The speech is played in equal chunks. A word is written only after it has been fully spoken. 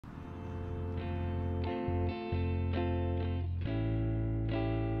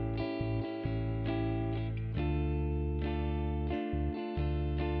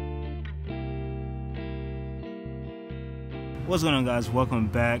What's going on, guys? Welcome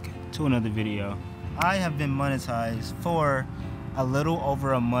back to another video. I have been monetized for a little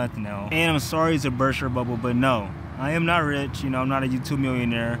over a month now, and I'm sorry to burst your bubble, but no, I am not rich. I'm not a YouTube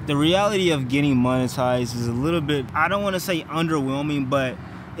millionaire. The reality of getting monetized is a little bit, I don't want to say underwhelming, but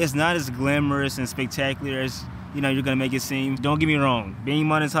it's not as glamorous and spectacular as you're gonna make it seem. Don't get me wrong, being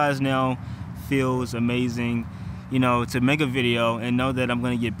monetized now feels amazing. To make a video and know that I'm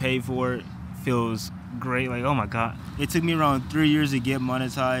gonna get paid for it feels great. Like, oh my god, it took me around 3 years to get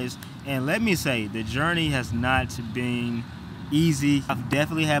monetized, and let me say, the journey has not been easy. I've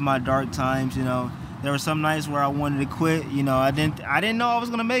definitely had my dark times. There were some nights where I wanted to quit. I didn't know I was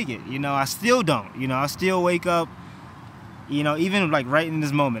gonna make it. I still don't. I still wake up, even like right in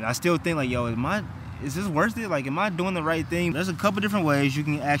this moment, I still think like, yo, is this worth it? Like, am I doing the right thing? There's a couple different ways you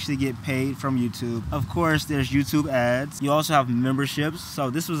can actually get paid from YouTube. Of course, there's YouTube ads. You also have memberships. So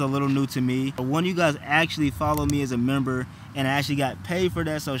this was a little new to me. One of you guys actually follow me as a member, and I actually got paid for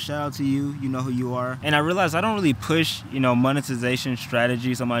that. So shout out to you. You know who you are. And I realized I don't really push, monetization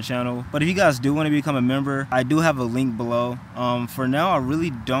strategies on my channel. But if you guys do want to become a member, I do have a link below. For now, I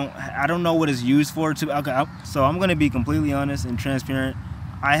don't know what it's used for. So I'm going to be completely honest and transparent.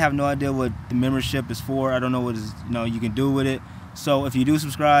 I have no idea what the membership is for. I don't know what you can do with it. So if you do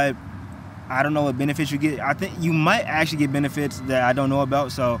subscribe, I don't know what benefits you get. I think you might actually get benefits that I don't know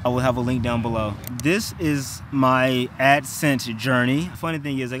about, so I will have a link down below. This is my AdSense journey. Funny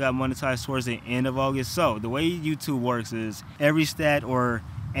thing is, I got monetized towards the end of August. So the way YouTube works is every stat or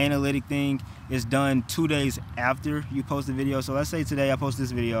analytic thing is done 2 days after you post the video. So let's say today I post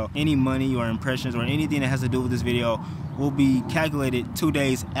this video, any money or impressions or anything that has to do with this video will be calculated 2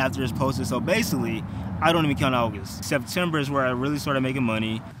 days after it's posted. So basically, I don't even count August. September is where I really started making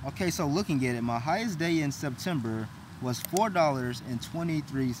money. Okay, so looking at it, my highest day in September was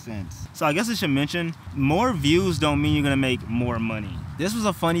 $4.23. So I guess I should mention, more views don't mean you're gonna make more money. This was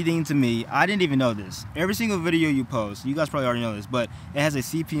a funny thing to me. I didn't even know this. Every single video you post, you guys probably already know this, but it has a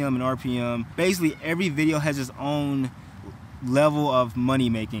CPM and RPM. Basically, every video has its own level of money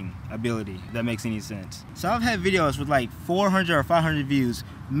making ability, if that makes any sense. So I've had videos with like 400 or 500 views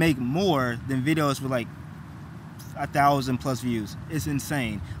make more than videos with like 1,000 plus views. It's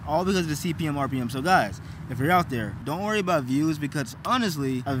insane, all because of the CPM, RPM. So guys, if you're out there, don't worry about views, because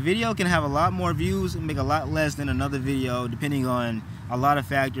honestly, a video can have a lot more views and make a lot less than another video, depending on a lot of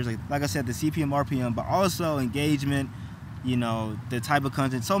factors, like I said, the CPM, RPM, but also engagement, the type of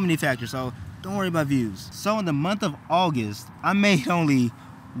content, so many factors. So don't worry about views. So in the month of August, I made only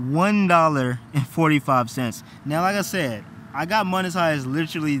 $1.45. Now, like I said, I got monetized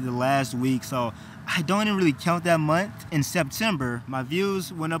literally the last week, so I don't even really count that month. In September, my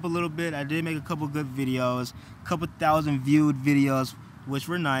views went up a little bit. I did make a couple good videos, a couple thousand viewed videos, which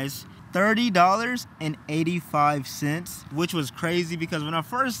were nice. $30.85, which was crazy, because when I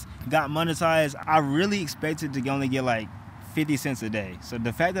first got monetized, I really expected to only get like 50 cents a day. So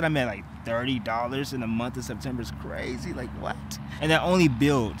the fact that I made like $30 in the month of September is crazy. Like, what? And that only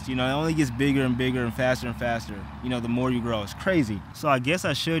builds, it only gets bigger and bigger and faster, the more you grow. It's crazy. So I guess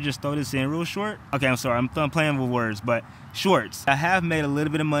I should just throw this in real short. Okay, I'm sorry, I'm playing with words, but shorts. I have made a little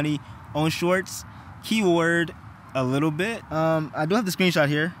bit of money on shorts. Keyword, a little bit. I do have the screenshot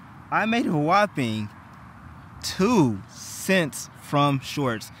here. I made a whopping 2 cents from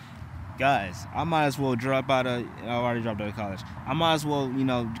shorts. Guys, I might as well drop out of, I already dropped out of college. I might as well,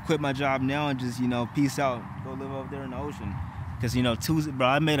 quit my job now and just, peace out, go live over there in the ocean. Because,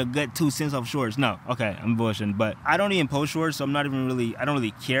 I made a good 2 cents off shorts. No, okay, I'm bullshitting, but I don't even post shorts, so I don't really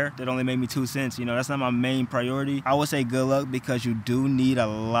care that only made me 2 cents. That's not my main priority. I would say good luck, because you do need a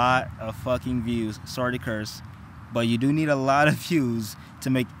lot of fucking views. Sorry to curse, but you do need a lot of views to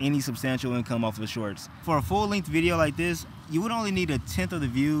make any substantial income off of shorts. For a full-length video like this, you would only need 1/10 of the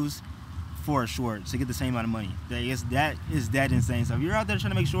views for a short to get the same amount of money. That is that insane. So if you're out there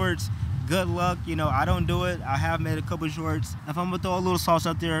trying to make shorts, good luck. I don't do it. I have made a couple shorts. If I'm gonna throw a little sauce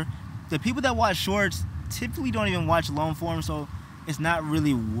out there, the people that watch shorts typically don't even watch long form, so it's not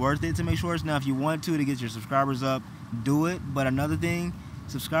really worth it to make shorts. Now, if you want to get your subscribers up, do it. But another thing,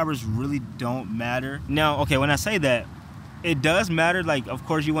 subscribers really don't matter. Now, okay, when I say that, it does matter. Like, of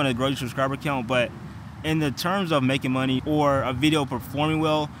course, you want to grow your subscriber count, but in the terms of making money or a video performing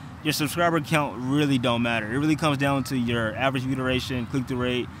well, your subscriber count really don't matter. It really comes down to your average view duration, click-through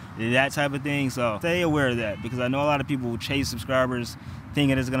rate, that type of thing. So stay aware of that, because I know a lot of people chase subscribers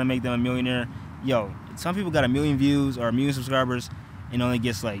thinking it's gonna make them a millionaire. Yo, some people got 1 million views or 1 million subscribers and only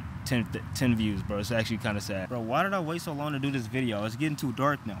gets like 10 views, bro. It's actually kind of sad. Bro, why did I wait so long to do this video? It's getting too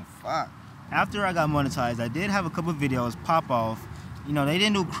dark now. Fuck. After I got monetized, I did have a couple videos pop off. They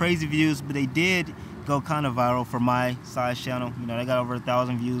didn't do crazy views, but they did go kind of viral for my size channel. You know, they got over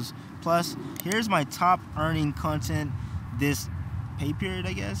 1,000 views. Plus, here's my top earning content this pay period,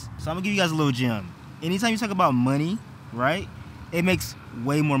 I guess. So I'm gonna give you guys a little gem. Anytime you talk about money, right, it makes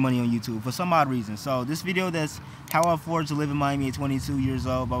way more money on YouTube for some odd reason. So this video that's how I afford to live in Miami at 22 years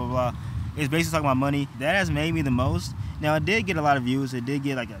old, blah, blah, blah, is basically talking about money. That has made me the most. Now, it did get a lot of views. It did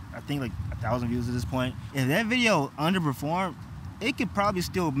get like, I think like 1,000 views at this point. If that video underperformed, it could probably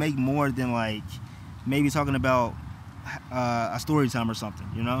still make more than like maybe talking about a story time or something,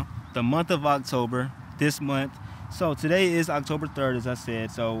 you know? The month of October, this month. So today is October 3rd, as I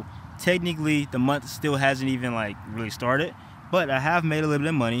said. So technically the month still hasn't even like really started, but I have made a little bit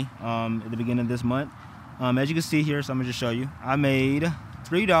of money at the beginning of this month. As you can see here, so I'm gonna just show you. I made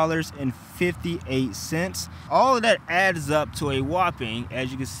 $3.58. All of that adds up to a whopping, as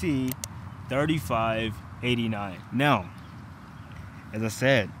you can see, $35.89. Now, as I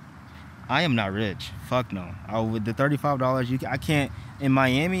said, I am not rich. Fuck no. With the $35, I can't. In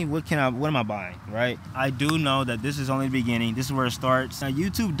Miami, what am I buying, right? I do know that this is only the beginning. This is where it starts. Now,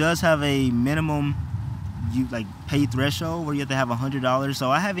 YouTube does have a minimum pay threshold where you have to have $100.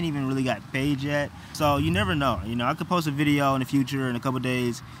 So I haven't even really got paid yet. So you never know. You know, I could post a video in the future in a couple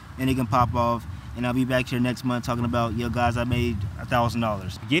days and it can pop off, and I'll be back here next month talking about, yo guys, I made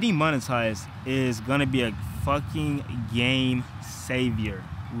 $1,000. Getting monetized is gonna be a fucking game savior.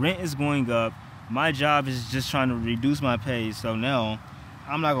 Rent is going up. My job is just trying to reduce my pay. So now,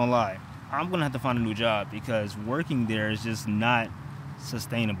 I'm not gonna lie, I'm gonna have to find a new job because working there is just not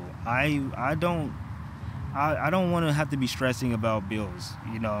sustainable. I don't want to have to be stressing about bills.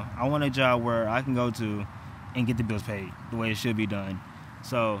 You know, I want a job where I can go to and get the bills paid the way it should be done.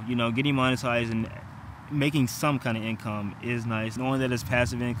 So, you know, getting monetized and making some kind of income is nice. Knowing that it's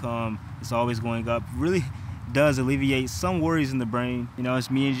passive income, it's always going up, really does alleviate some worries in the brain. You know, it's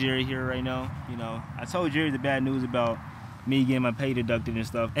me and Jerry here right now. You know, I told Jerry the bad news about me getting my pay deducted and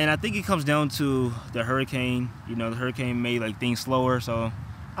stuff. And I think it comes down to the hurricane. You know, the hurricane made like things slower, so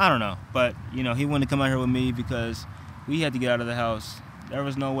I don't know, but you know, he wanted to come out here with me because we had to get out of the house. There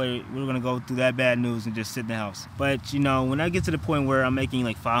was no way we were gonna go through that bad news and just sit in the house. But you know, when I get to the point where I'm making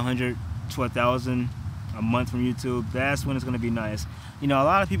like 500 to 1,000 a month from YouTube, that's when it's gonna be nice. You know, a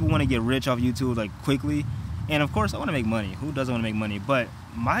lot of people want to get rich off YouTube like quickly, and of course I want to make money. Who doesn't want to make money? But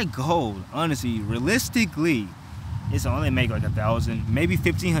my goal, honestly, realistically, is to only make like 1,000, maybe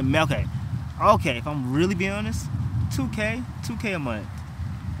 1,500. Okay, if I'm really being honest, 2K a month,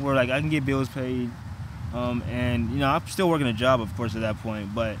 where like I can get bills paid, and you know, I'm still working a job, of course, at that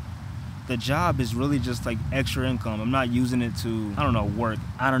point, but the job is really just like extra income. I'm not using it to, I don't know, work.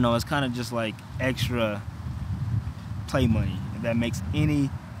 I don't know, it's kind of just like extra play money, if that makes any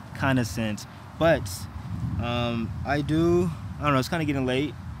kind of sense. But I don't know, it's kind of getting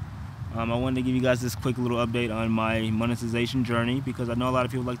late. I wanted to give you guys this quick little update on my monetization journey, because I know a lot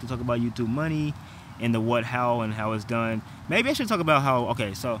of people like to talk about YouTube money and the what, how, and how it's done. Maybe I should talk about how,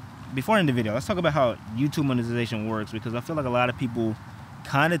 okay, so before I end the video, let's talk about how YouTube monetization works, because I feel like a lot of people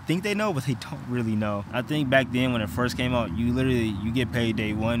kind of think they know, but they don't really know. I think back then when it first came out, you get paid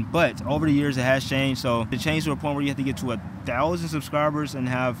day one, but over the years it has changed. So it changed to a point where you have to get to 1,000 subscribers and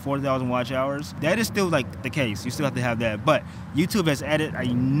have 40,000 watch hours. That is still like the case. You still have to have that, but YouTube has added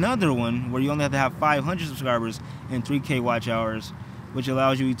another one where you only have to have 500 subscribers and 3K watch hours, which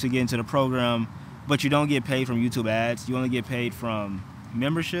allows you to get into the program, but you don't get paid from YouTube ads. You only get paid from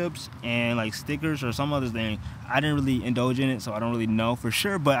memberships and like stickers or some other thing. I didn't really indulge in it, so I don't really know for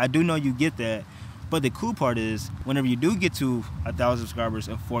sure, but I do know you get that. But the cool part is, whenever you do get to 1,000 subscribers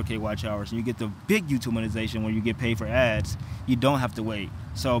and 4K watch hours, and you get the big YouTube monetization where you get paid for ads, you don't have to wait.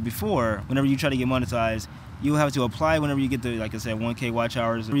 So before, whenever you try to get monetized, you have to apply whenever you get the, like I said, 1K watch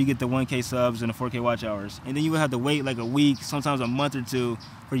hours, or you get the 1K subs and the 4K watch hours. And then you would have to wait like a week, sometimes a month or two,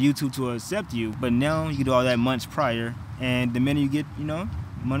 for YouTube to accept you. But now you can do all that months prior, and the minute you get, you know,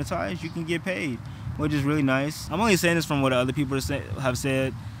 monetized, you can get paid, which is really nice. I'm only saying this from what other people have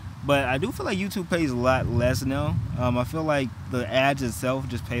said, but I do feel like YouTube pays a lot less now. I feel like the ads itself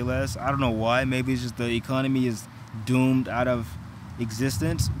just pay less. I don't know why. Maybe it's just the economy is doomed out of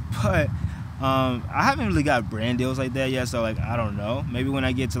existence, but I haven't really got brand deals like that yet, so like I don't know. Maybe when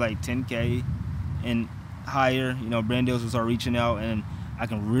I get to like 10K and higher, you know, brand deals will start reaching out and I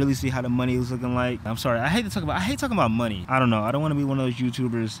can really see how the money is looking like. I'm sorry, I hate talking about money. I don't know. I don't want to be one of those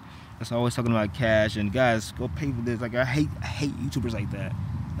YouTubers that's always talking about cash and guys, go pay for this. Like I hate YouTubers like that.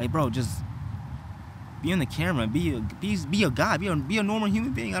 Like, bro, just be on the camera, be a guy, be a normal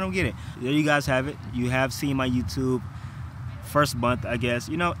human being. I don't get it. There you guys have it. You have seen my YouTube first month, I guess.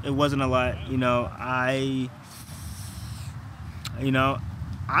 You know, it wasn't a lot. You know, I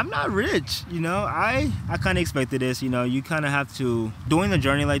I'm not rich, you know. I kind of expected this, you know. You kind of have to, doing a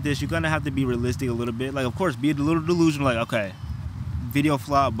journey like this, you kind of have to be realistic a little bit. Like, of course, be a little delusional, like, okay, video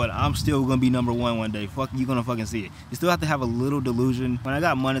flop, but I'm still gonna be #1 one day. Fuck, you gonna fucking see it. You still have to have a little delusion. When I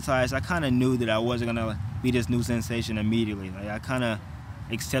got monetized, I kind of knew that I wasn't gonna be this new sensation immediately. Like, I kind of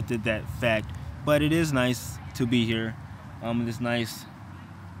accepted that fact. But it is nice to be here, this nice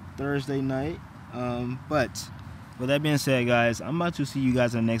Thursday night. But with that being said, guys, I'm about to see you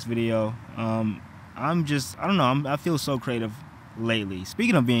guys in the next video. I don't know, I feel so creative lately.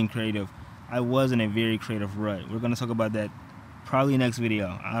 Speaking of being creative, I was in a very creative rut. We're gonna talk about that probably next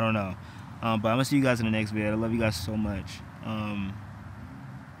video. I don't know. But I'm gonna see you guys in the next video. I love you guys so much.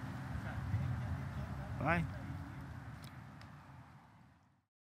 Bye.